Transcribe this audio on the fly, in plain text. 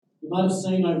might have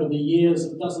seen over the years,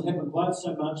 it doesn't happen quite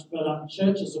so much, but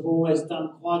churches have always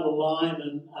done quite a line,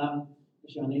 and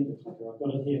actually I need the clicker, I've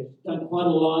got it here, done quite a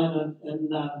line in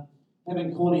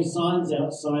having corny signs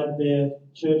outside their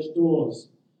church doors.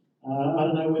 I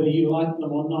don't know whether you like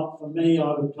them or not. For me,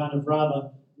 I would kind of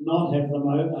rather not have them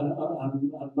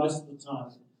most of the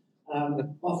time.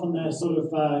 Often they're sort of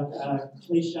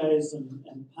cliches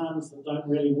and puns that don't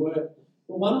really work.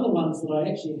 But one of the ones that I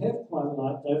actually have quite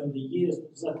liked over the years,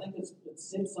 because I think it's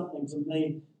said something to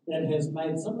me that has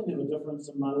made something of a difference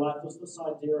in my life, was this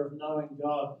idea of knowing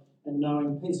God and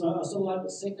knowing peace. I sort of like the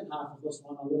second half of this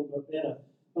one a little bit better.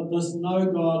 But this know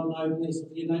God, know peace.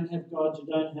 If you don't have God, you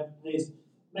don't have peace.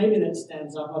 Maybe that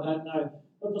stands up, I don't know.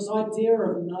 But this idea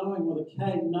of knowing with a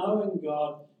K, knowing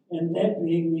God, and that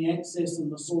being the access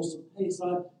and the source of peace,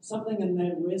 something in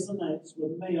that resonates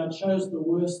with me. I chose the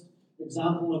worst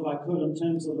example, if I could, in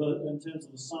terms of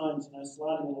the signs,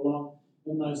 sliding along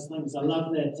in those things. I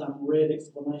love that red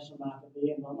exclamation mark at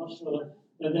the end. I'm not sure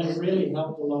that really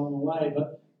helped along the way,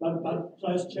 but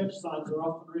those church signs are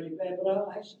often really bad. But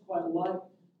I actually quite like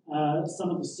some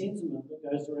of the sentiment that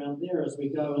goes around there as we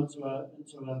go into a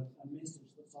message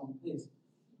that's on peace.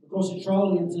 Of course, you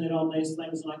troll the internet on these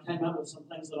things, and I came up with some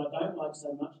things that I don't like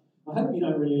so much. I hope you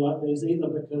don't really like these either,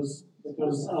 because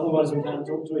otherwise we can't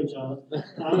talk to each other.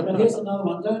 But here's another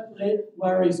one. Don't let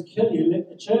worries kill you, let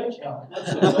the church help.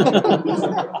 That's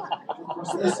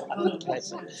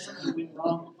something went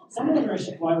wrong. Some of them are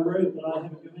actually quite rude, but I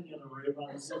haven't given you the rude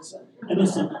ones.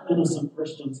 Innocent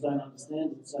Christians don't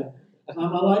understand it. So I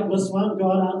like this one.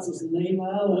 God answers an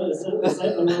email. Is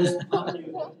that the worst pun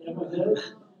you've ever heard?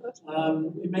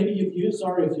 Maybe you've used,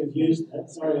 sorry if you've used that,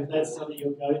 sorry if that's some of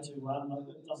your go-to one.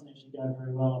 It doesn't actually go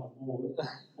very well on a board.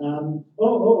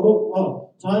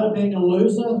 Tired of being a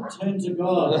loser? Turn to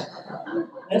God.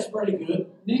 That's pretty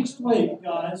good. Next week,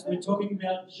 guys, we're talking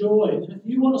about joy. And if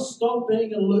you want to stop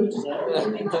being a loser,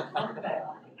 you need to come back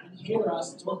and hear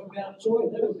us talk about joy.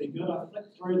 That would be good. I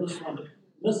flicked through this one.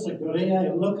 This is a goodie,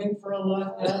 eh? Looking for a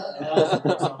lifeguard?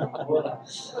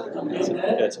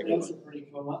 That's a pretty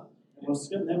cool one. We'll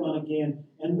skip that one again.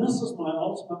 And this is my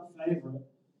ultimate favourite.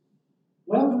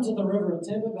 Welcome to the river at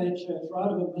Tampa Bay Church,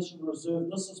 right of admission reserved.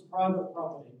 This is private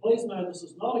property. Please know this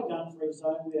is not a gun-free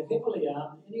zone. We are heavily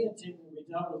armed. Any attempt will be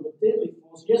dealt with deadly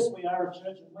force. Yes, we are a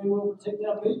church and we will protect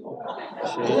our people.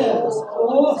 Yeah, it's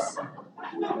awesome.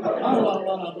 I want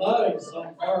one of those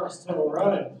on Forest Hill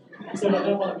Road. Except I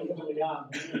don't want to be heavily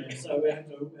armed. So we have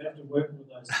to work with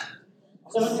those.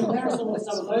 So in comparison with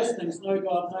some of those things, no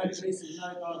God, no peace, and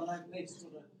no God, no peace,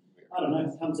 sort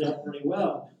of, comes out pretty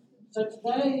well. So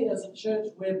today as a church,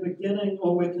 we're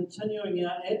continuing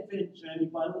our Advent journey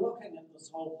by looking at this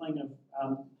whole thing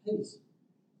of peace.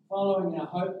 Following our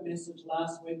hope message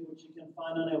last week, which you can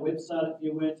find on our website if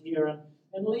you weren't here,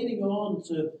 and leading on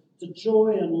to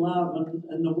joy and love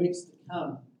in the weeks to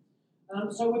come.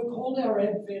 So we've called our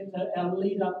Advent, our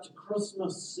lead up to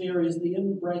Christmas series, the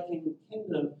Inbreaking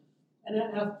Kingdom. And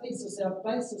our thesis, our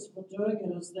basis for doing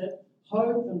it is that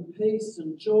hope and peace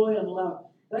and joy and love,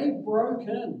 they broke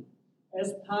in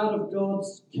as part of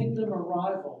God's kingdom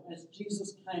arrival, as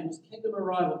Jesus came, his kingdom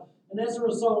arrival. And as a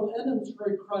result, in and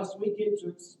through Christ, we get to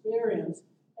experience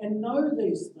and know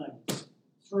these things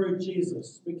through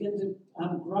Jesus. Begin to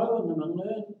grow in them and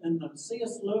learn in them.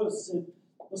 C.S. Lewis said,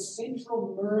 the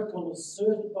central miracle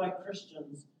asserted by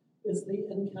Christians is the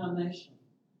incarnation.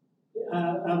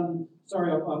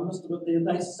 I missed a bit there.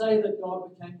 They say that God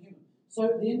became human. So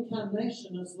the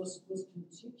incarnation is this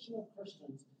contention of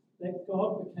Christians that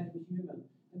God became human.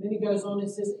 And then he goes on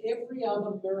and says, every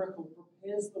other miracle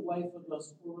prepares the way for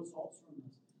this or results from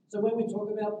this. So when we talk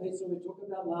about peace or we talk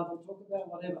about love or talk about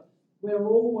whatever, we're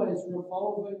always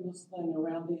revolving this thing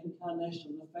around the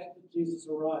incarnation, the fact that Jesus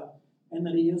arrived and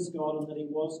that he is God and that he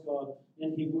was God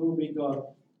and he will be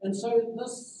God. And so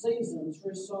this season,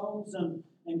 through songs and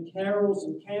carols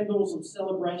and candles and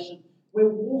celebration, we're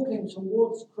walking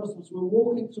towards Christmas. We're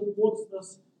walking towards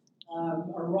this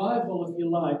arrival, if you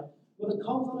like, with a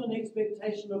confident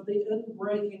expectation of the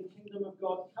inbreaking kingdom of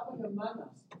God coming among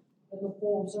us in the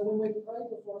form. So when we pray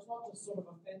before, it's not just sort of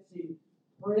a fancy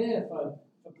prayer for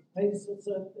peace. It's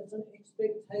an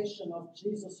expectation of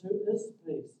Jesus, who is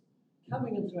peace,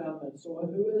 coming into our midst, or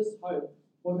who is hope,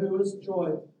 or who is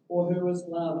joy, or who is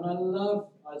love. And I love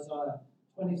Isaiah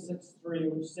 26:3,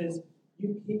 which says,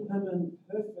 you keep him in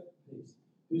perfect peace,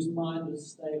 whose mind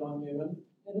is stayed on you.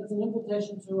 And it's an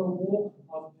invitation to a walk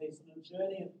of peace, and a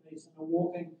journey of peace, and a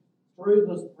walking through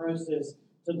this process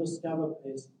to discover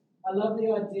peace. I love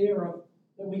the idea of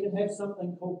that we can have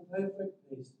something called perfect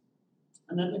peace,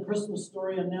 and that the Christmas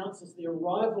story announces the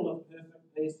arrival of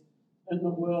perfect peace in the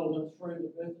world and through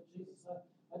the birth of Jesus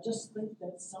just think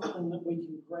that's something that we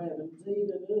can grab. Indeed,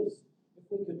 it is. If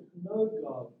we could know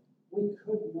God, we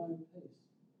could know peace.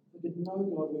 If we could know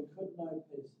God, we could know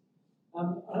peace.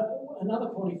 Another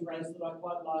corny phrase that I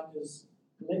quite like is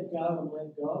let go and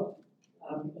let God.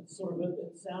 It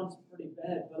sounds pretty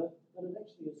bad, but it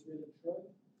actually is really true.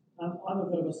 I'm a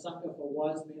bit of a sucker for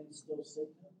wise men still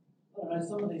seeking. I don't know,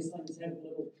 some of these things have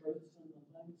little truths in the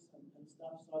things and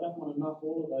stuff, so I don't want to knock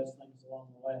all of those things along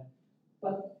the way.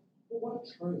 But what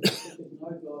a truth. If we could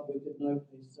know God, we could know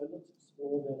peace. So let's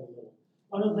explore that a little.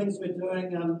 One of the things we're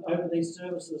doing over these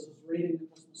services is reading the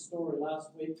Christmas story.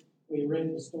 Last week we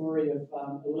read the story of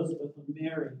Elizabeth and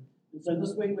Mary. And so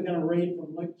this week we're going to read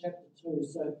from Luke chapter 2.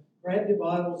 So grab your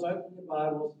Bibles, open your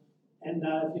Bibles, and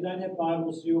if you don't have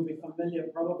Bibles, you'll be familiar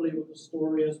probably with the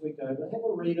story as we go. But have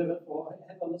a read of it or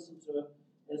have a listen to it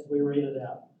as we read it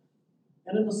out.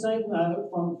 And in the same,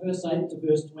 from verse 8 to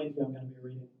verse 20, I'm going to be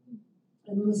reading.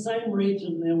 And in the same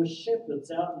region there were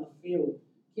shepherds out in the field,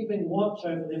 keeping watch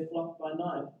over their flock by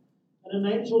night. And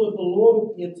an angel of the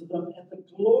Lord appeared to them, and the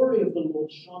glory of the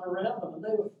Lord shone around them, and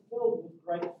they were filled with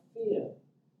great fear.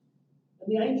 And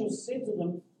the angel said to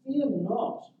them, "Fear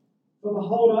not, for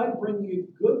behold, I bring you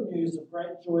good news of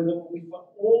great joy that will be for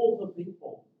all the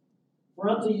people. For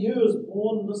unto you is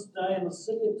born this day in the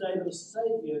city of David a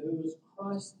Saviour, who is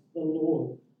Christ the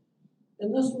Lord.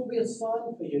 And this will be a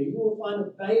sign for you. You will find a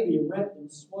baby wrapped in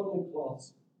swaddling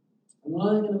cloths and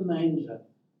lying in a manger."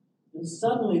 And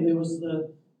suddenly there was with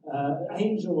the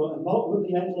angel a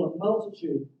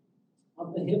multitude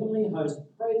of the heavenly host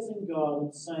praising God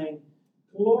and saying,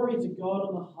 "Glory to God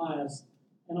in the highest,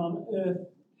 and on earth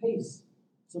peace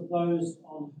to those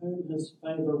on whom his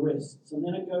favour rests." And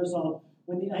then it goes on,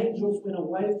 "When the angels went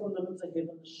away from them into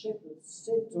heaven, the shepherds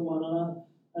said to one another,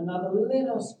 Let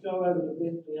us go over to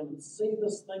Bethlehem and see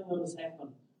this thing that has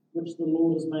happened, which the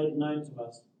Lord has made known to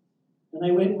us." And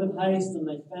they went with haste, and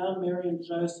they found Mary and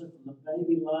Joseph and the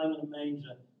baby lying in a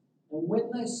manger. And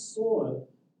when they saw it,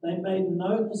 they made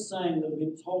known the saying that had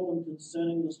been told them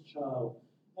concerning this child.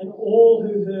 And all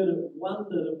who heard it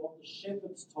wondered at what the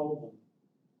shepherds told them.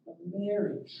 But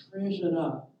Mary treasured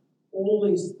up all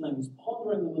these things,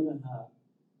 pondering them in her heart.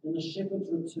 And the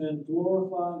shepherds returned,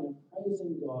 glorifying and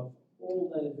praising God for all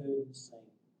they had heard and seen,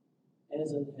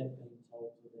 as it had been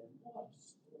told to them. What a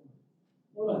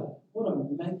story. What a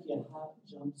make your heart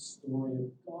jump story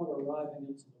of God arriving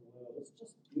into the world. It's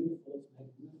just beautiful, it's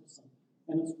magnificent,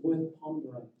 and it's worth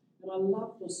pondering. And I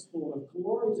love this thought of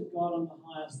glory to God on the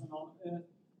highest, and on earth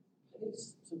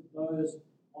peace to those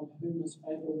on whom his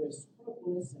favour rests. What a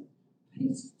blessing.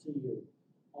 Peace to you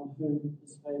on whom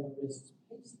his favour rests.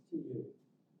 Peace to you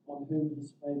on whom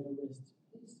his favour rests.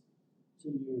 Peace to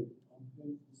you on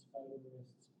whom his favour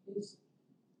rests. Peace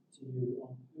to you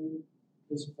on whom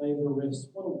his favour rests.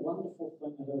 What a wonderful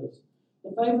thing it is.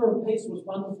 The favour of peace was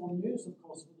wonderful news, of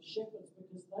course, for the shepherds,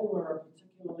 because they were a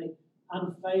particularly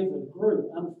unfavoured group,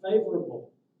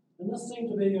 unfavourable. And this seemed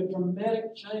to be a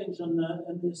dramatic change in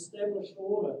the established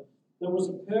order that was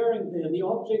occurring there. The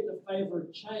object of favour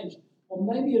had changed, or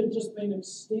maybe it had just been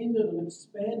extended and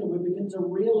expanded. We begin to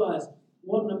realise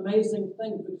what an amazing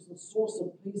thing, because the source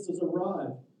of peace has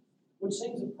arrived, which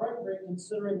seems appropriate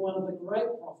considering one of the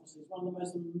great prophecies, one of the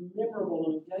most memorable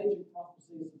and engaging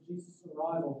prophecies of Jesus'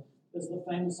 arrival is the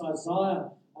famous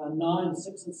Isaiah 9,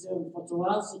 6 and 7. "For to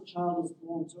us a child is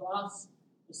born, to us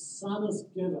a son is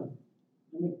given,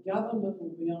 and the government will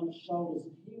be on his shoulders,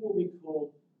 and he will be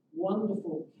called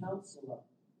Wonderful Counselor,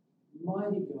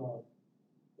 Mighty God,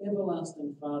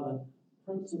 Everlasting Father,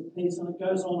 Prince of Peace." And it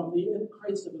goes on, "Of the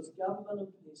increase of his government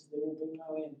and peace there will be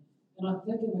no end." And I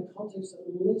think in the context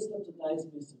at least of today's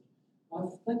message, I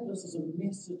think this is a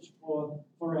message for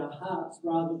our hearts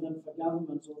rather than for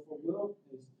governments or for world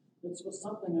peace. It's for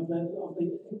something of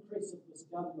the increase of this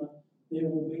government, there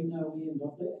will be no end.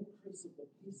 Of the increase of the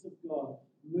peace of God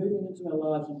moving into our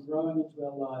lives and growing into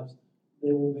our lives,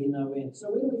 there will be no end.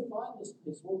 So where do we find this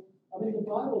peace? Well, I mean, the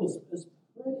Bible is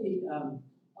pretty,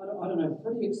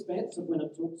 pretty expansive when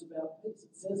it talks about peace.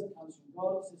 It says it comes from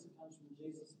God, it says it comes from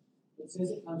Jesus, it says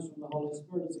it comes from the Holy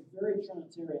Spirit. It's a very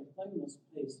Trinitarian thing, this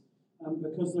peace,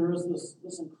 because there is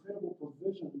this incredible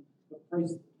provision of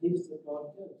peace that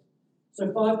God gives. So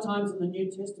 5 times in the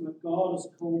New Testament, God is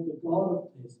called the God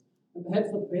of peace. And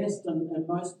perhaps the best and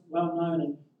most well-known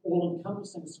and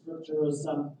all-encompassing scripture is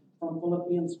from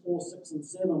Philippians 4, 6 and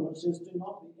 7, which says, "Do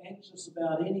not be anxious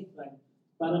about anything,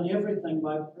 but in everything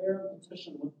by prayer and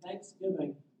petition with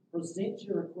thanksgiving, present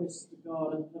your requests to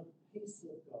God, and the peace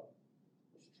of God,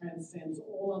 which transcends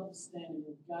all understanding,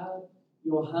 will guard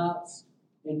your hearts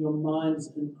and your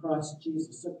minds in Christ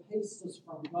Jesus." So peace is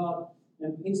from God.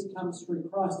 and peace comes through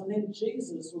Christ. And then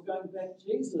Jesus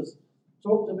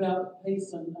talked about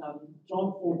peace in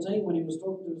John 14 when he was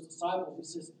talking to his disciples. He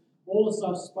says, all this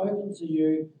I've spoken to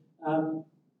you,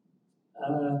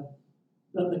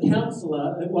 that the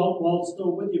counselor, while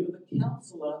still with you, but the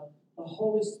counselor, the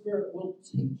Holy Spirit, will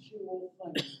teach you all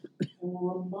things and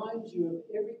will remind you of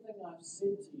everything I've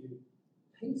said to you.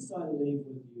 Peace I leave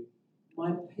with you,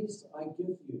 my peace I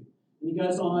give you. And he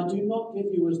goes on, I do not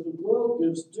give you as the world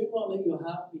gives. Do not let your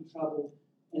heart be troubled,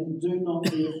 and do not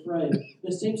be afraid.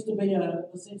 There seems to be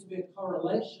a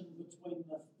correlation between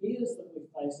the fears that we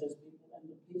face as people and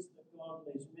the peace that God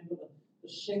leaves. Remember, the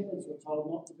shepherds were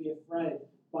told not to be afraid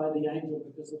by the angel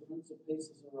because the Prince of Peace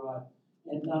has arrived.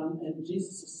 And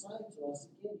Jesus is saying to us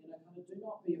again, do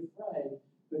not be afraid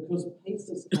because peace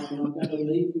is coming. I'm going to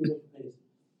leave you with peace.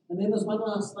 And then there's one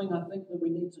last thing I think that we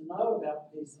need to know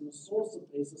about peace and the source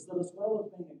of peace is that as well as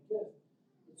being a gift,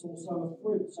 it's also a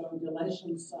fruit. So in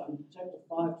Galatians chapter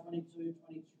 5, 22,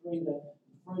 23, the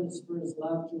fruit of the Spirit is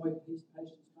love, joy, peace,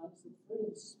 patience, kindness. The fruit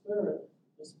of the Spirit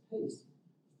is peace.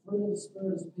 The fruit of the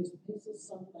Spirit is peace. Peace is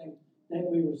something that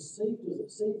we receive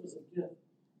as a gift,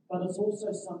 but it's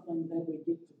also something that we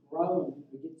get to grow in,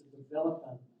 we get to develop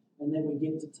in, and that we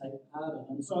get to take part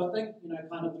in. And so I think,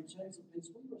 kind of in terms of peace,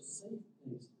 we receive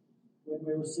peace when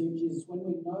we receive Jesus. When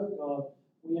we know God,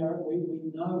 we know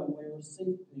and we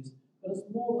receive peace. But it's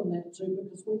more than that too,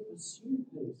 because we pursue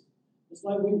peace. It's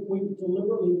like we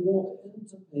deliberately walk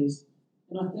into peace,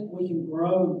 and I think we can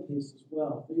grow in peace as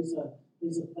well. These are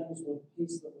things with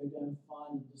peace that we're going to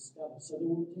find and discover. So there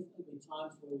will definitely be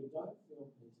times where we don't feel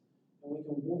peace, and we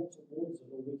can walk towards it,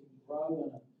 or we can grow in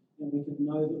it, and we can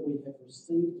know that we have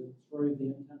received it through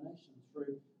the incarnation,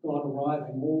 through God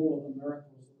arriving. All of the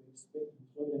miracles that we expect,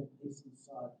 including peace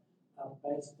inside, are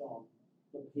based on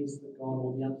the peace that God,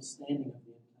 or the understanding of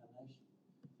the incarnation.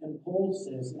 And Paul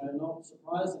says, not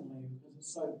surprisingly, because it's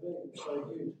so big and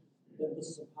so huge, that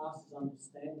this surpasses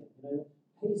understanding.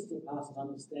 Peace surpasses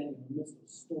understanding in the midst of a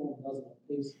storm, doesn't it?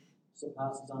 Peace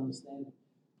surpasses understanding.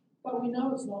 But we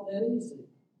know it's not that easy,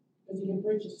 because you can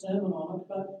preach a sermon on it,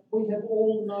 but we have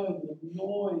all known the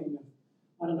gnawing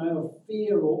of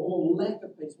fear or lack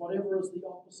of peace, whatever is the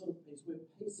opposite of peace, where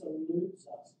peace eludes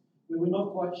us, where we're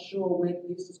not quite sure where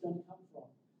peace is going to come from.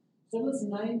 So let's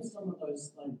name some of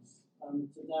those things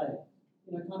today.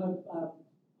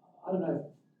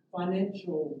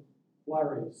 Financial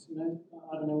worries. I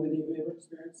don't know whether you've ever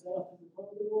experienced that. I think we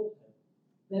probably all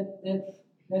have.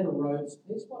 That erodes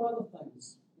peace. What other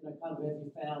things, have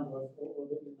you found or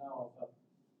that you know of?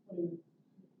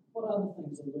 What other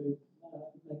things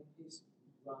make peace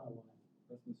run away?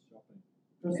 Christmas shopping.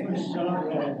 Christmas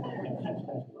shopping.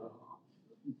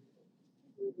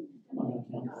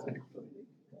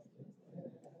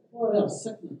 What else?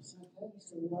 Sickness. Okay,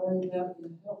 so worry about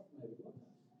your health, maybe.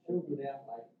 Children out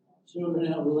late. Children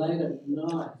out late at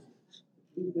night.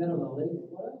 You better believe it.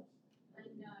 What else?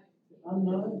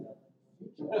 Unknown.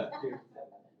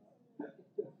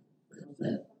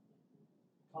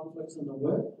 Conflicts in the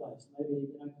workplace. Maybe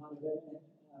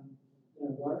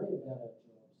worry about our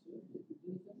jobs.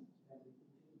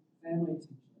 Family tensions.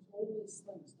 All these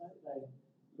things, don't they?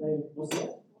 What's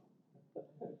that?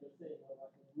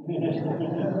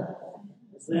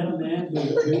 Is that a man who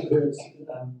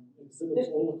exhibits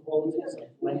all the qualities of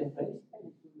lack of peace?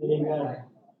 There you go.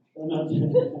 I'm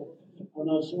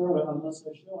not sure. I'm not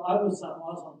so sure. I was on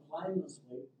a plane this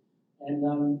week, and I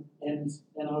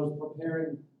was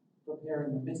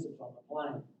preparing the message on the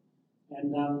plane. And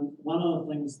one of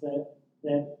the things that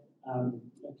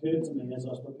occurred to me as I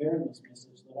was preparing this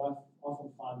message, that I often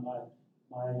find my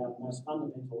most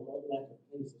fundamental lack of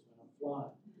peace is when I'm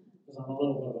flying, because I'm a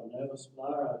little bit of a nervous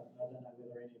flyer. I don't know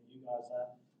whether any of you guys are.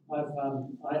 I've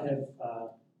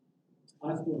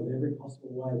thought of every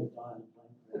possible way to die in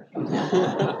a plane crash.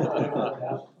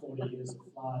 About 40 years of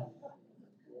flying.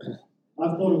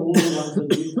 I've thought of all the ones that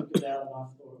you think about, and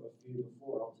I've thought of a few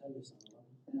before. I'll tell you some of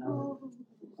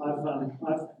them.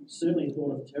 I've certainly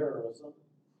thought of terrorism.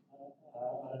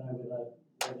 I don't know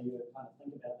whether you kind of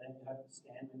think about that. You haven't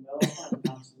scanned them well. I'm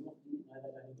past them. You know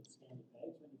they don't even scan your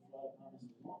bags when you fly past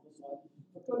them. It's like,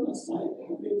 for goodness sake, there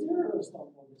could be a terrorist on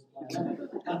board this plane.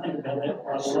 I think about that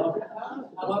quite a lot. And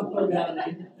I've thought about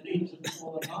an engine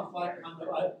falling off.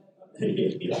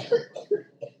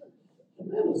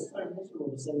 That was so miserable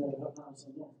to say that about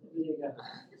Palmerston North. But there you go.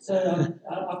 So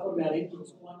I thought about engines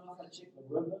flying off. I checked the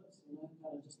rivets,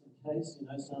 kind of just in case,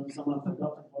 someone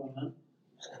forgot to put them in.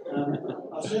 I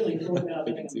certainly thought about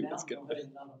hitting a mountain or hitting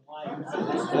another plane.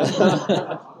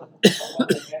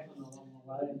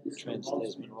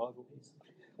 Trans-Tasman rival.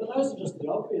 But those are just the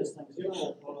obvious things. You've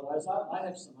all thought of those. I I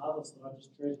have some others that I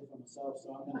just treasure for myself, so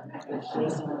I'm going to share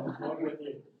some of them with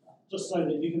you, just so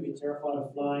that you can be terrified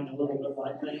of flying a little bit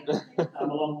like me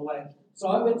along the way. So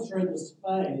I went through this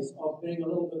phase of being a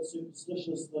little bit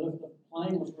superstitious that if the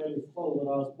plane was really full, that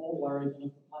I was more worried than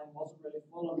if the plane wasn't really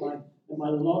full. And my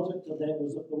logic to that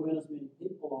was if there weren't as many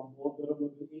people on board, that it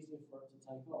would be easier for it to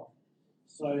take off.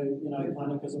 So,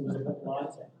 kind of because it was a bit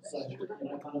lighter. So,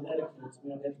 kind of that occurred to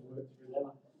me. I'd have to work through that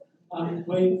one. Fran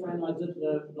and I did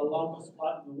the longest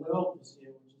flight in the world this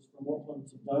year, which is from Auckland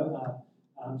to Doha,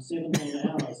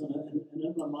 17 hours. And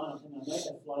in my mind, I think I make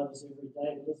a fly this every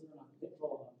day, but isn't there enough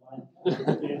petrol on the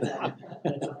plane?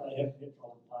 That's if they have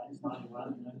petrol on planes,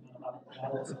 91, kind of up the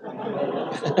barrel, something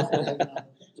like that.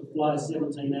 To fly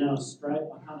 17 hours straight,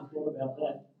 I kind of thought about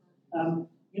that.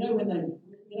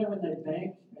 When they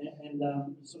bank and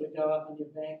you sort of go up on your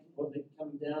bank, or they're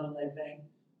coming down and they bank,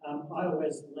 I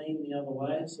always lean the other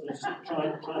way, sort of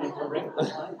trying to correct the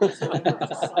plane. So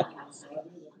just something inside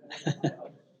me that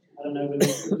I don't know whether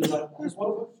it's like, what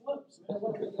if it flips?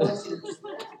 What if it flips and just,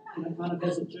 kind of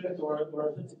has a jerk or it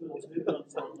hits a bit of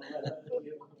turbulence or something like that?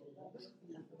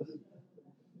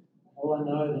 Oh, I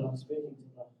know that I'm speaking to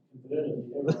the converted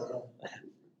here.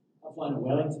 I'm flying to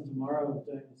Wellington tomorrow. We're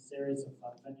doing a series of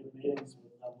vineyard meetings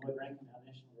with Lloyd Rankin, our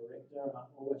national director, and I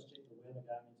always check the weather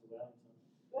going into Wellington.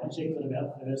 I checked it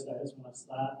about Thursday. That's when I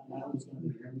start. It's going to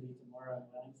be windy tomorrow in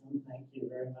Wellington. Thank you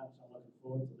very much. I'm looking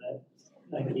forward to that.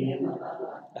 Again,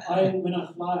 when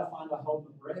I fly, I find I hold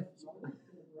my breath. So when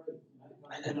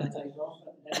I take off,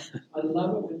 and I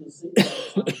love it when the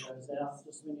seatbelt sign goes out.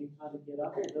 Just when you kind of get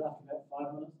up after about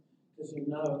 5 minutes, because at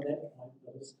that point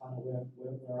that it's kind of where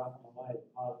we're up and away. The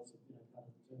pilots have kind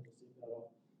of turned the seatbelt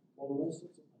off. All of those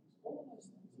sorts of things. All of those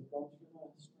things have gone through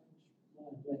my strange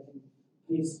mind, making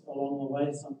peace along the way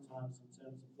sometimes in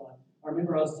terms of flying. I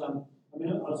remember I was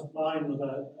flying with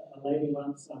a lady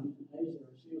once in Asia.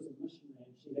 She was a missionary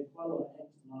and she had quite a lot of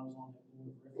angst when I was on that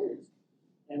board of reference.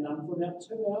 And for about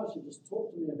 2 hours, she just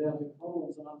talked to me about her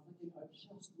problems, and I'm thinking, I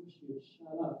just wish you would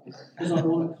shut up because I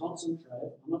want to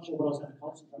concentrate. I'm not sure what I was going to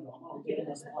concentrate on. I'm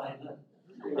getting this plane in.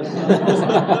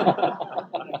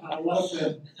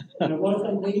 What if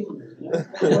they need me? What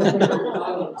if they need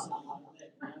pilot or something like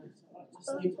that?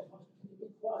 So I just need to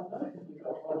be quiet.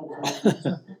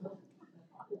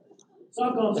 So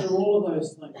I've gone through all of those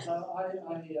things. So I'm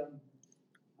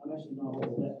actually not all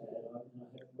that bad. I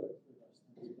have worked through those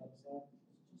things, but it's just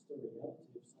the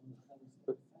reality of some of the things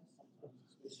that we face sometimes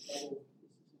as we struggle with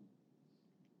this.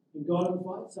 And God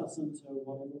invites us into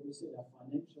whatever we said, our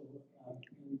financial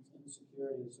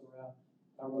insecurities, or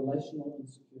our relational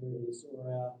insecurities, or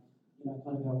our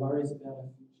kind of our worries about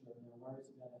our future, and our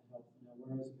worries about our health, and our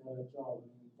worries about our job.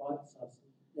 And He invites us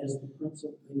as the Prince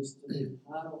of Peace to be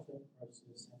part of that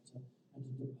process and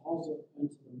to deposit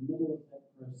into the middle of that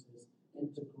process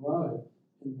and to grow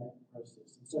in that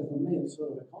process. And so for me, it's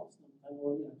sort of a constant thing,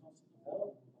 or constant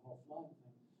development of the whole flying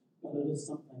thing, but it is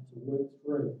something to work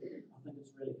through. I think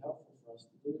it's really helpful for us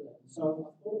to do that. And so I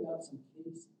thought about some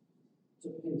keys to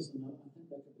peace, and I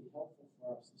think that could be helpful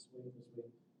for us this week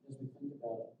as we think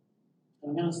about it.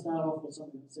 And I'm going to start off with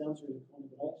something that sounds really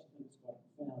corny, but I actually think it's quite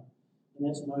profound, and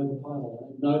that's know the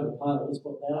pilot. Know the pilot. Let's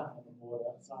put that up on the board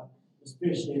outside.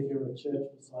 Especially if you're a church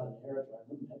beside an aerodrome,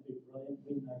 wouldn't that be brilliant?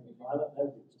 We know the pilot,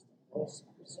 that would be just awesome.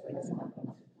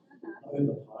 Know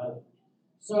the pilot.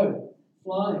 So,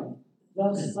 flying,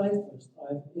 the safest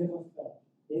I've ever felt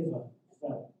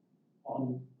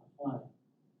on a plane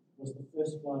was the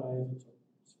first flight I ever took.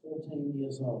 I was 14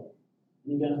 years old. And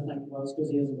you're going to think, well, it's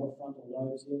because he hasn't got frontal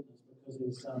lobes yet, it's because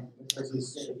he's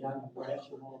sort of young and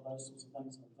brash and all of those sorts of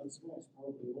things, and invincible. It's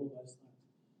probably all of those things.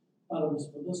 But it was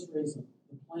for this reason.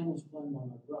 The plane was flown by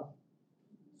my brother.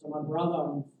 So my brother,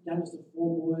 I'm youngest of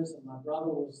 4 boys, and my brother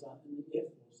was in the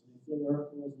Air Force, and he flew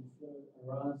Hercules, and he flew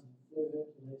Orions, and he flew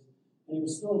Hercules. And he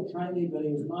was still a trainee, but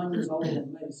he was 9 years older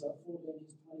than me, so at 14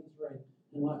 he's 23.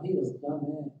 And he is a dumb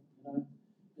man,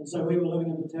 And so we were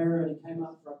living in Pattara, and he came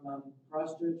up from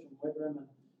Christchurch, from Wigram,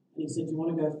 and he said, do you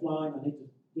want to go flying? I need to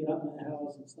get up in the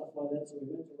hours and stuff like that. So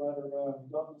we went to Rotorua and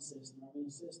we got in a Cessna. I mean,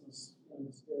 a Cessna's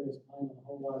the scariest plane in the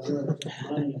whole wide world. It's just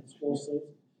tiny, it's 4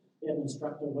 seats. He had an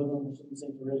instructor with him, which didn't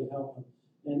seem to really help him.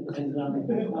 And I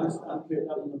was cooped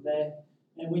up in the back,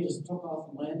 and we just took off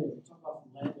and landed. It's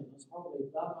probably the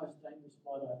most dangerous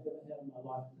flight I've ever had in my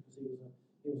life, because he was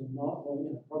probably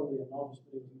a novice,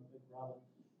 but he was my big brother.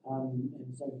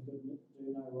 And so he couldn't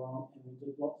do no wrong. And we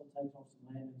did lots of takeoffs and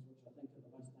landings, which I think are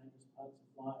the most dangerous parts of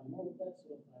flying, and all of that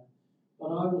sort of thing. But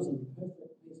I was in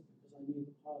perfect peace because I knew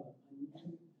the pilot. I knew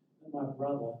that my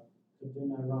brother could do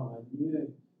no wrong. I knew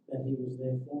that he was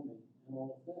there for me and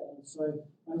all of that. And so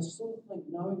I sort of think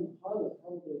knowing the pilot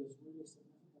probably is really significant.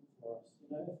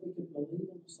 believe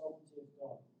in the sovereignty of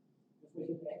God, if we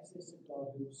could access a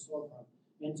God who is sovereign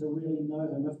and to really know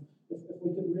him, if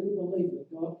we could really believe that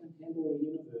God can handle the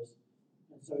universe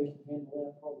and so he can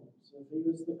handle our problems, so if he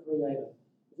was the creator,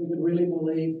 if we could really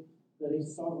believe that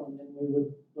he's sovereign, then we would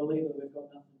believe that we've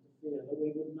got nothing to fear, that we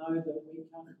would know that we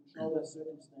can't control our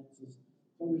circumstances,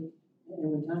 and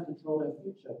we can't control our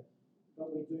future, but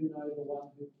we do know the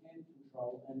one who can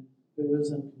control and who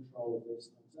is in control of these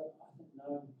things. So I think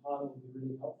knowing the Father will be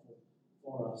really helpful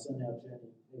for us in our journey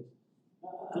of peace.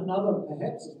 Another,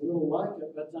 perhaps, is a little like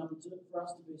it, but for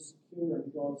us to be secure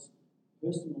in God's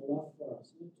personal love for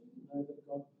us. Do you know that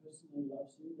God personally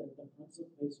loves you, that the Prince of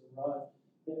Peace arrived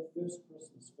that first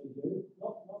Christmas for you,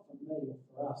 not for me, but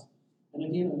for us? And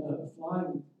again, a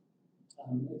flying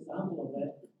example of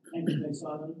that came to me. So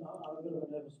I'm a bit of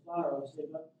a nervous flyer, obviously,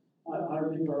 but I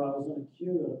remember I was in a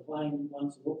queue at a plane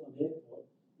once at Auckland Airport,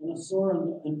 and I saw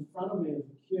in front of me of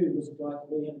the queue was a guy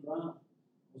called Ian Grant.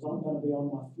 Was I'm going to be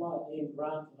on my flight. Ian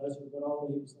Grant, for those who are a bit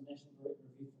older, he was the National Director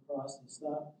of Youth for Christ. He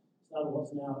started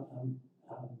what's now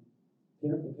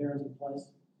the Parenting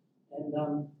Place. And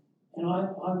I'm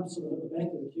sort of at the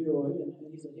back of the queue,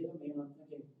 and he's ahead of me, and I'm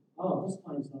thinking, oh, this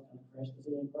plane's not going to crash because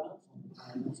Ian Grant's on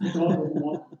the plane. God wouldn't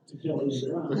want to kill Ian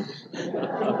Grant.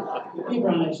 Ian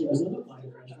Grant actually was in a plane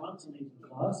crash once, and he can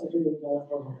fly, so there you go,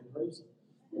 probably proves it.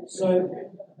 So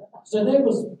that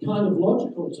was kind of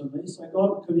logical to me. So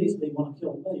God could easily want to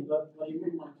kill me, but he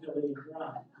wouldn't want to kill Ian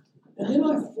Grant. And then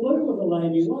I flew with a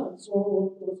lady once,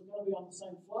 or was going to be on the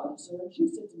same flight as her, and she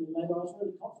said to me later, I was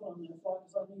really confident on that flight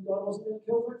because I knew God wasn't going to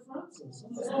kill Vic Francis.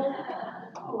 And I was like,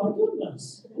 oh my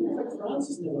goodness, Vic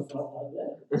Francis never felt like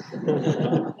that.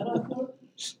 And I thought,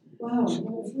 wow,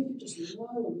 if we could just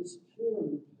know and be secure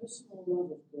in the personal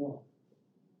love of God,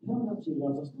 how much he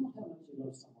loves us, not how much he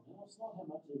loves someone else, not how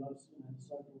much he loves the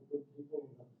so-called good people,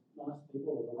 or the nice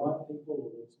people, or the right people,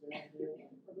 or the experienced people,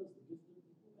 whatever it is, the gifted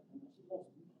people, but how much he loves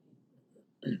me.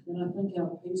 And I think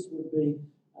our peace would be,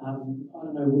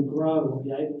 would grow, or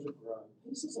be able to grow.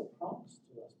 Peace is a promise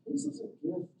to us. Peace is a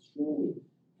gift. Sure, we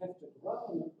have to grow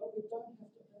in it, but we don't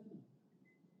have to earn it.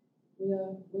 We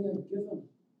are given.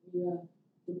 We are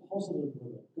deposited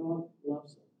with it. God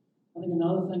loves it. I think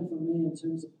another thing for me in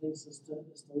terms of peace is to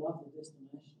love the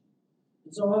destination.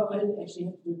 And so I actually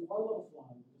have to do quite a lot of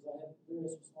flying because I have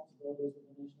various responsibilities with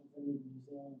the National Vineyard in New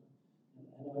Zealand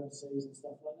and overseas and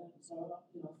stuff like that. And so,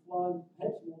 flying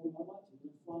perhaps more than I'd like to.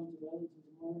 Flying to Wellington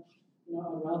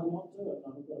tomorrow, I'd rather not do it.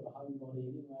 I'm a bit of a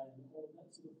homebody anyway and all of that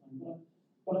sort of thing.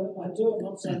 But I do it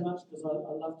not so much because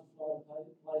I love to fly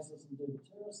to places and do the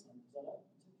tourist thing, because I don't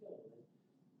particularly.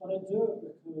 But I do it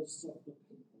because of the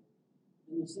people,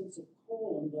 in the sense of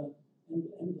call and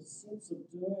the sense of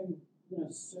doing,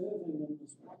 serving in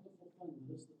this wonderful thing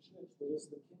that is the church, that is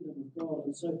the kingdom of God.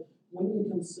 And so when you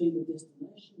can see the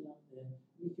destination out there,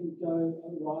 you can go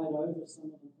and ride over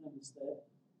some of the things that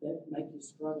make you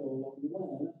struggle along the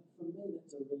way. And for me,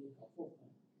 that's a really helpful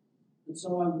thing. And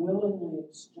so I willingly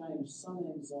exchange some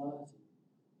anxiety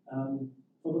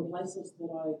for the places that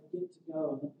I get to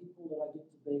go and the people that I get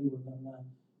to be with,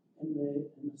 and the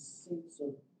sense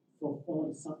of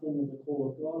fulfilling something of the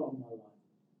call of God on my life.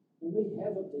 And we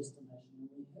have a destination, and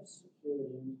we have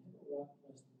security, and we have a right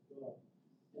place with God.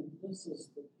 And this is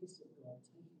the peace of God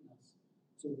taking us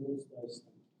towards those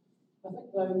things. I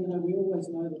think, though, we always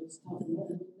know that it's tough. We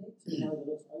need to know that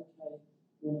it's okay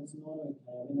when it's not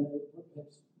okay. I mean,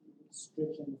 perhaps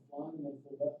stretching the flying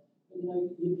metaphor, but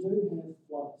you do have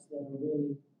flights that are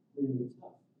really, really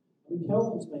tough. I mean,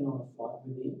 Calvin's been on a flight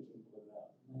where the engine blew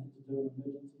out, and they had to do an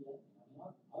emergency landing. I mean,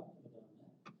 I've never done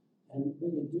that. But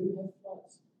you do have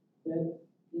flights that,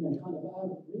 kind of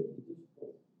are really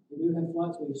difficult. You do have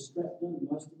flights where you're strapped in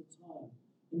most of the time.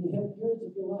 And you have periods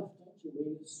of your life, don't you,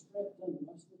 where you're strapped in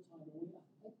most of the time. And I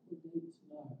think we need to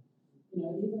know,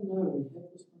 even though we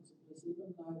have this principle,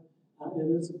 even though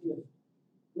it is a gift,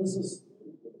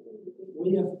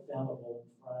 we are fallible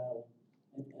and frail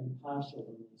and partial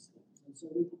in these things. And so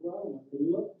we grow in it, we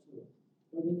look to it.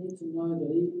 But we need to know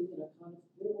that even, we're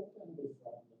all going to be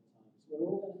frail at times. We're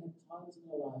all going to have times in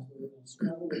our lives where we're going to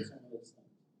struggle with some of these things.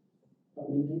 But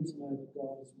we need to know that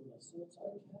God is with us. So it's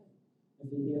okay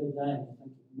if you're here today and you're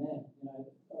thinking, man,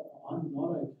 I'm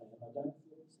not okay and I don't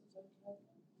feel this. It's okay.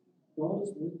 God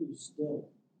is with you still,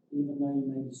 even though you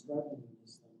may be struggling with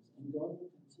these things. And God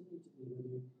will continue to be with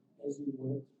you as you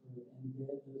work through. And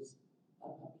there is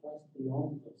a place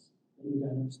beyond this that you're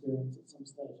going to experience at some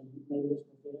stage. And maybe that's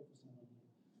prophetic for someone here.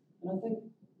 And I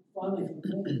think, finally,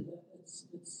 for me,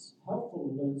 it's helpful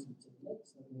to learn some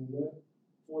techniques that will work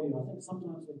for you. I think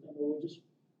sometimes we think, well,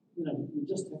 you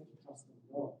just have to trust in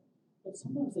God. But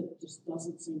sometimes it just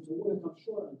doesn't seem to work. I'm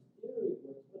sure in theory it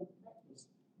works, but in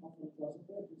often it doesn't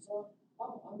work. And so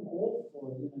I'm all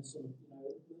for, sort of,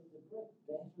 the great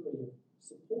battery of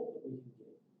support that we can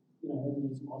get, in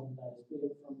these modern days, be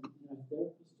it from,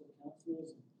 therapists or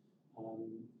counsellors,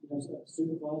 and,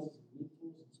 supervisors and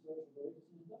mentors and spiritual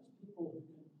leaders, those people who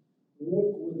can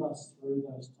walk with us through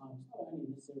those times, not only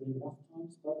necessarily rough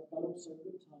times, but also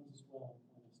good times as well, and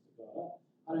point us to God.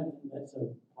 I don't think that's a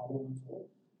problem at all.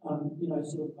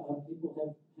 People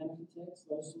have panic attacks,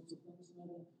 those sorts of things.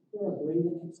 There are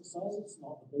breathing exercises,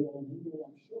 not the be all and end all,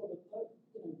 I'm sure, but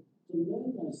to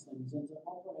learn those things and to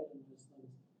operate in those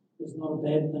things is not a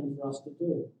bad thing for us to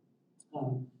do.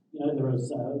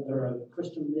 There are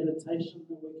Christian meditation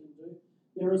that we can do.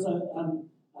 There is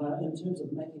in terms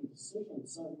of making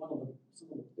decisions. So some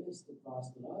of the best advice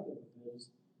that I've ever heard is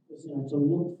to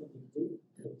look for the deep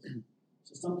peace.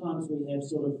 So sometimes we have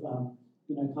sort of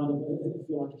if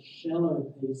you like, a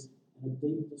shallow peace and a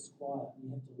deep disquiet, and you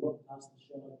have to look past the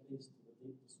shallow peace to the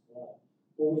deep disquiet.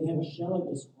 Or we have a shallow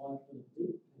disquiet but a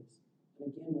deep peace.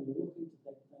 And again, we're looking to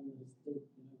that thing that is deep.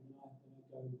 When I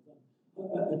go with them.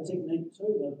 A technique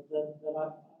too that I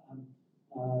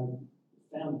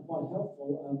found quite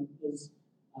helpful is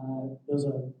there's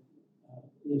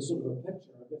sort of a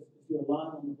picture of if you're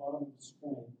lying on the bottom of the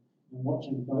screen and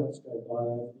watching boats go by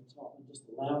over the top and just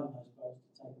allowing those boats to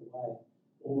take away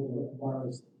all the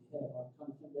worries that you have. I kind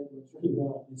of think that works really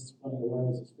well. It's one of the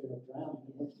worries is fear of drowning,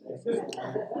 in which case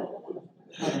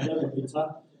that would be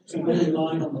tough. So maybe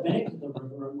lying on the bank of the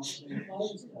river and watching the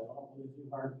waves go. Oh, well, if you're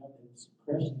worried about them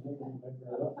crashing, that wouldn't be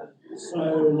very well. So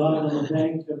lying on the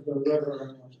bank of the river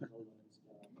and watching the waves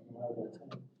go.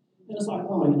 And it's like,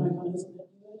 isn't that new age?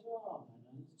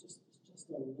 It's just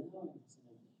allowing us in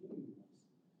our humanness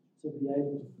to be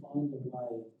able to find a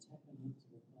way of tapping into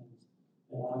the things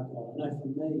that are God. I know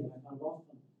for me, kind of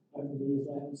often over the years,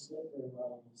 I haven't slept very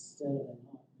well on a Saturday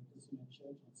night because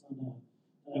church on Sunday.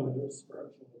 I know whether it's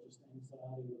spiritual or just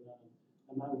anxiety or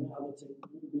among other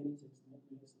many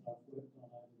techniques that I've worked on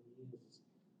over the years.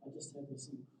 I just have this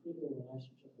incredible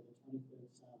relationship with the 23rd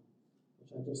Psalm,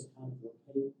 which I just kind of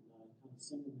repeat and I kind of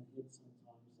sing in my head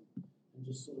sometimes and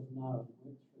just sort of know and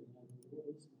work through. The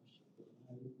Lord is my shepherd.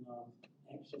 Even though I'm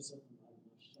anxious at the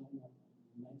moment, I shall not want.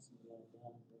 He makes me lie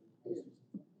down in green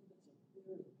pastures. I think that's a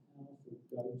very powerful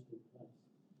go-to place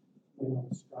when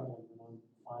I'm struggling, when I'm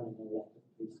finding a lack of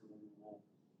peace along the way.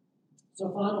 So,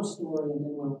 final story, and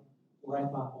then we'll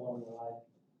wrap up along the way.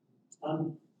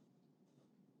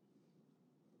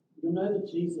 You'll know that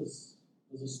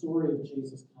there's a story of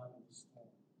Jesus calming the storm.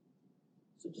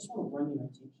 So, just want to bring your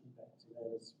attention back to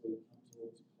that as we come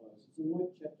towards a close. It's in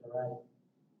Luke chapter 8,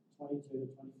 22 to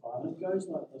 25, and it goes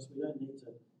like this. We don't need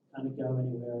to kind of go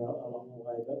anywhere along the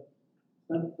way, but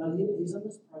he's in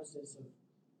this process of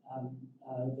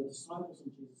the disciples and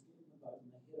Jesus get in the boat and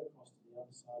they head across to the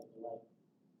other side of the lake.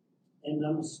 And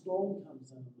a storm comes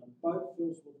in and the boat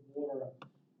fills with water.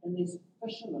 And these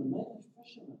fishermen, mainly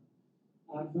fishermen,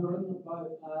 who are in the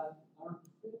boat are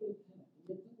incredibly panicked. And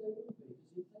you'd think they would be,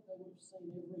 because you'd think they would have seen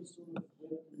every sort of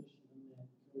weather condition in their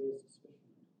careers as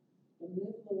fishermen. But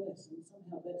nevertheless, and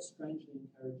somehow that's strangely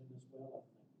encouraging as well, I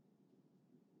think.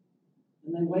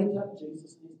 And they wake up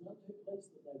Jesus, and he's not too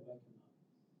pleased that they wake him up.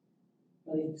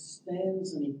 But he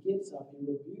stands and he gets up, he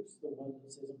rebukes the wind, it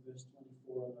says in verse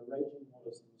 24, and the raging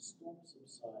waters and the storm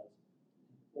subsides,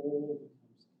 and all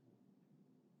becomes calm.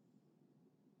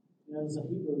 There's a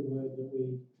Hebrew word that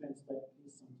we translate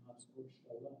peace sometimes called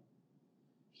shalom.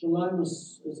 Shalom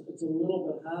is it's a little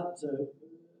bit hard to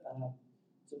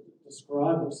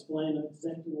describe or explain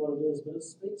exactly what it is, but it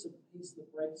speaks of peace that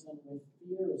breaks in where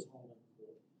fear is holding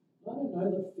court. I don't know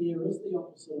that fear is the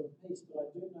opposite of peace, but I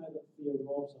do know that fear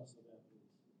robs us of our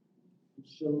peace. And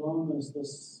shalom is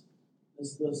this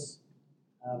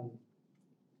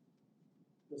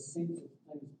the sense of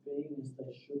things being as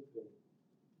they should be.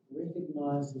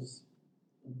 Recognizes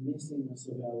the messiness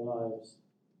of our lives,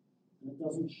 and it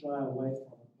doesn't shy away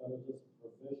from it, but it is a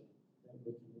provision that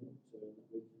we can look to and that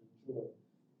we can enjoy.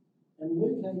 And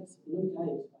Luke 8,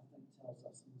 I think, tells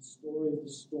us in the story of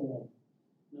the storm,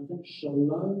 and I think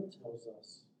Shalom tells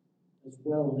us as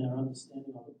well in our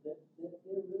understanding of it, that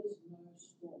there is no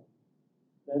storm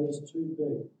that is too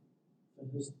big for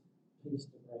his peace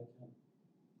to break in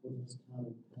with his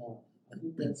calming power. I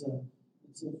think it's a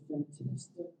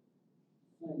fantastic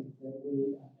thing that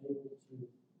we are able to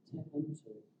tap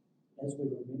into as we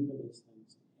remember these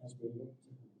things, as we look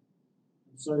to him.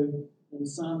 And so in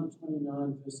Psalm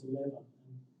 29, verse 11,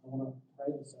 and I want to pray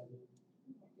this over you.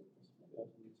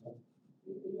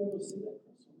 Are you able to see that,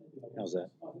 Chris? Or maybe How's that?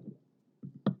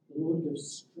 The Lord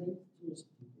gives strength to his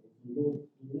people. The Lord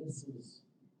blesses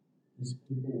his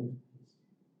people with peace.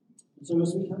 And so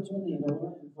as we come to an end, I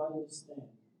want to invite invite you to stand.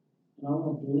 And I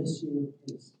want to bless you with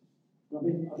peace. I've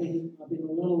been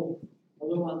a little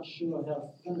unsure how to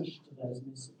finish today's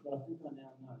message, but I think I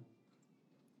now know.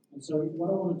 And so what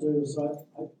I want to do is I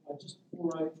just,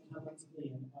 before I come into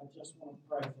the end, I just want to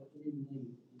pray for any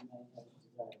need that you may have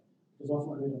today. Because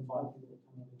often we invite people to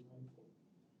come and be prayed for.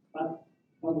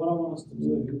 But what I want us to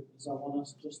do is I want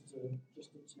us just to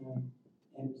turn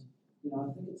and, I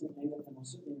think it's an Anglican or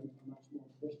certainly a much more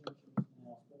Christian church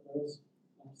now, but there is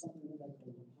something that they call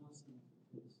the passing of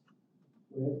the peace,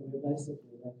 where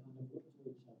basically they kind of look to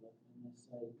each other and they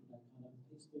say, kind of,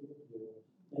 peace be with you, or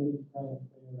maybe pray a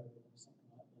prayer over them,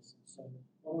 something like this. And so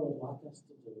what I would like us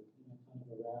to do, kind of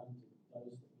around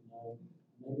those that we know,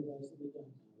 maybe those that we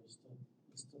don't know,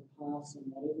 is to pass in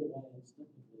whatever way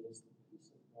instinctively is the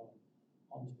peace of God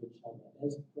onto each other,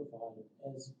 as provided,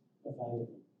 as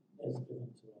available, as given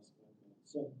to us by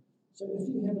God. So if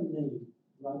you have a need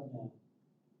right now,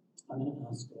 I'm going to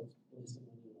ask God's blessing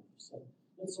on your life. So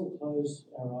let's all close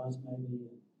our eyes maybe,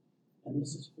 and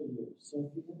this is for you. So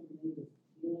if you have a need of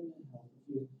healing and health,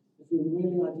 if you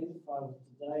really identify with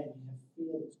today and you have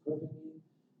fear that's gripping you,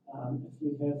 if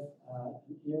you have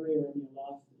an area in your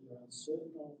life that you're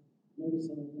uncertain of, maybe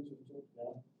some of the things we've talked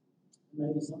about,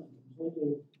 maybe something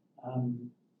completely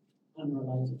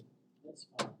unrelated, that's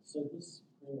fine. So this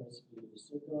prayer is for you.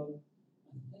 So God,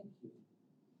 I thank you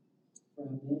for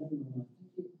our men and women.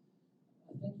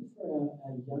 I thank you for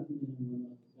our young men and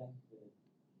women at the back there.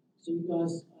 So you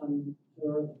guys who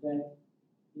are at the back,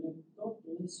 God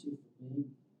bless you for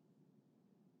being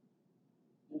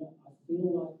here. I feel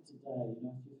like today,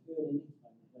 if you've heard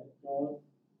anything, that God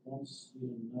wants you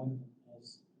to know Him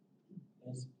as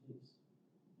peace,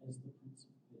 as the Prince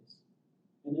of Peace.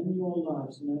 And in your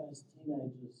lives, as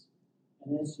teenagers,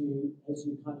 and as you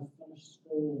kind of finish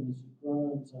school and as you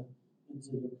grow into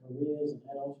your careers and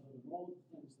adulthood and all the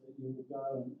things that you will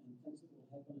go and things that will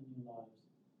happen in your lives,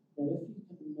 that if you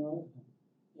can know Him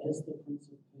as the Prince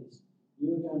of Peace,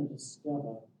 you are going to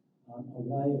discover a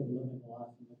way of living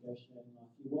life and negotiating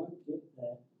life. You won't get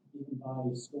that even by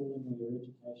your schooling or your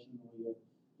education or your,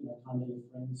 kind of your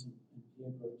friends and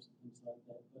peer groups and things like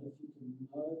that. But if you can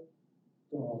know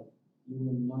God, you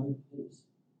will know peace.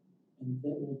 And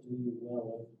that will do you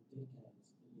well over decades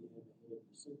that you have ahead of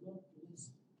you. So God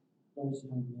bless those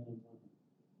young men and women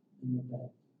in the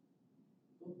back.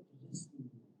 God bless them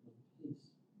with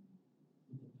peace,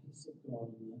 with the peace of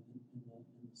God and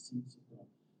the sense of God.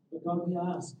 But God, we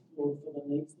ask, Lord, for the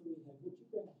needs that we have. Would you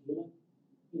bring healing?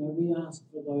 We ask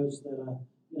for those that are,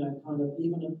 kind of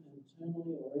even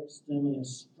internally or externally are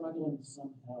struggling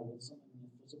somehow with something in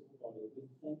their physical body. We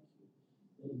thank you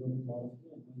that you're the God of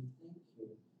healing. We thank you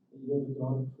that you're the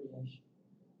God of creation.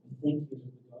 We thank you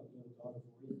that you're the God of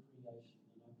recreation.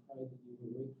 And I pray that you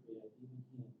will recreate even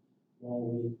here while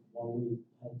we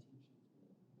pay attention to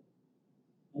it.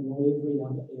 And Lord, every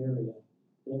other area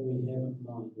that we have in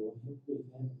mind, or we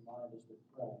have in mind as we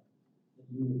pray, that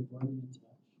you will bring your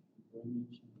touch and bring your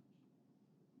change.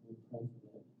 We pray for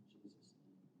that.